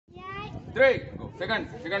3. Go.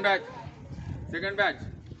 Second batch. Second batch.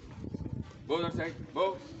 Both on side.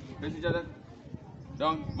 Both. Face each other.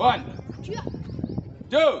 Down. 1,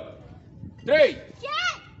 2, 3.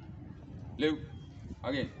 Live.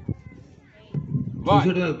 Again.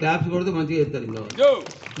 1, claps go to manchi 2,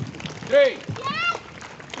 3.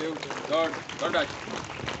 Live. Third touch.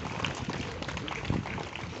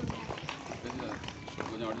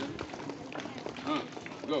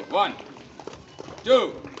 Go. 1,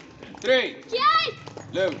 2, 3.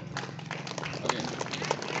 Live.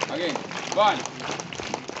 Again. 1,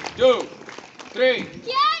 2, 3.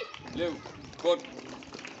 Live. 4.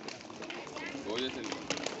 Go.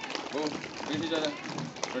 Go. Face each other.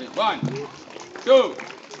 Ready. 1, 2,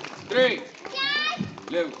 3.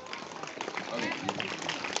 Live. Okay.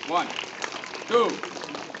 1, 2,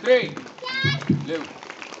 3. Live.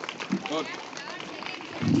 Good.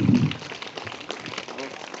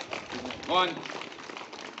 1,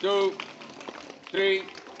 2, 3.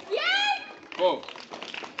 4.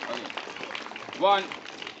 Okay. 1,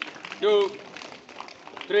 2,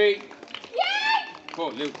 3.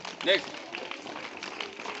 4. Live. Next.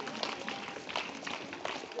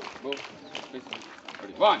 Go.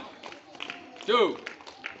 Ready. 1, 2,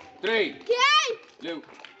 3. Live.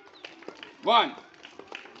 1,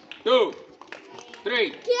 2,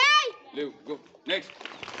 3. Live. Go. Next.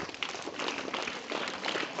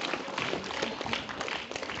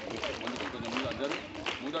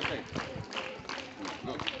 Move that side.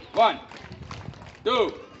 Go. 1,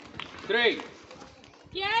 2, 3.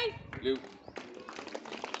 Live.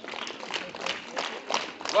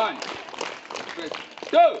 1,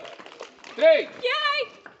 2, 3.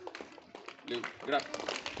 Live. Grab.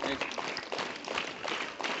 Next.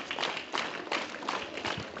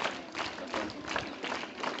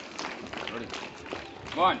 Ready.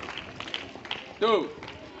 1, 2,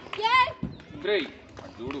 3.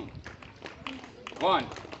 Dudu. 1,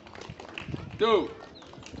 2,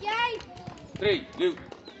 3. Live.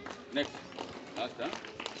 Next. Last, huh?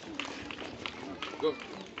 Go.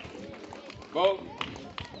 Go.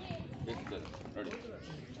 Ready.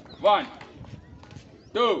 1,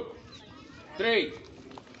 2, 3.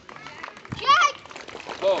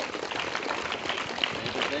 4.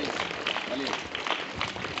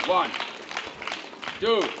 1,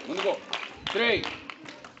 2. Mundu go. 3.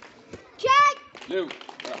 Live.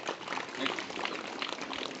 Next.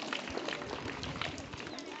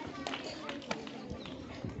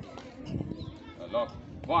 Lock.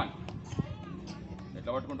 1.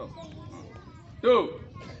 ఎట్లా పట్టుకుంటావు 2,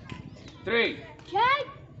 3.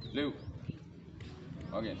 Live.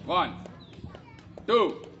 Again. 1, 2,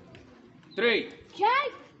 3.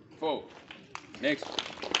 4. Next.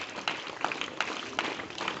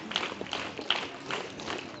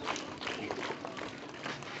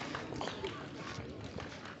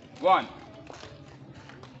 One.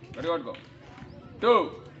 Ready, go. 2.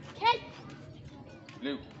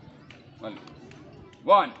 Live.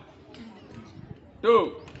 1, 2.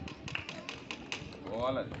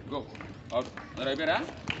 Go. Out. Right,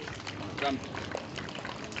 come.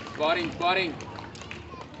 Sparring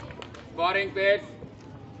pace.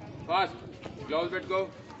 Fast. Gloves, let go.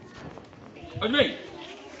 Ajmi.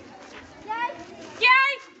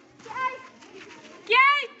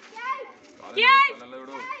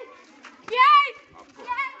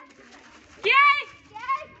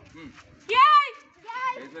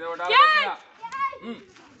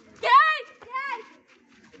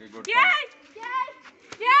 Very good.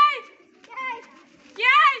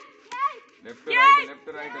 Left,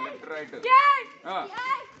 right.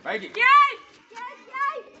 Bike.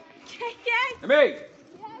 Hey.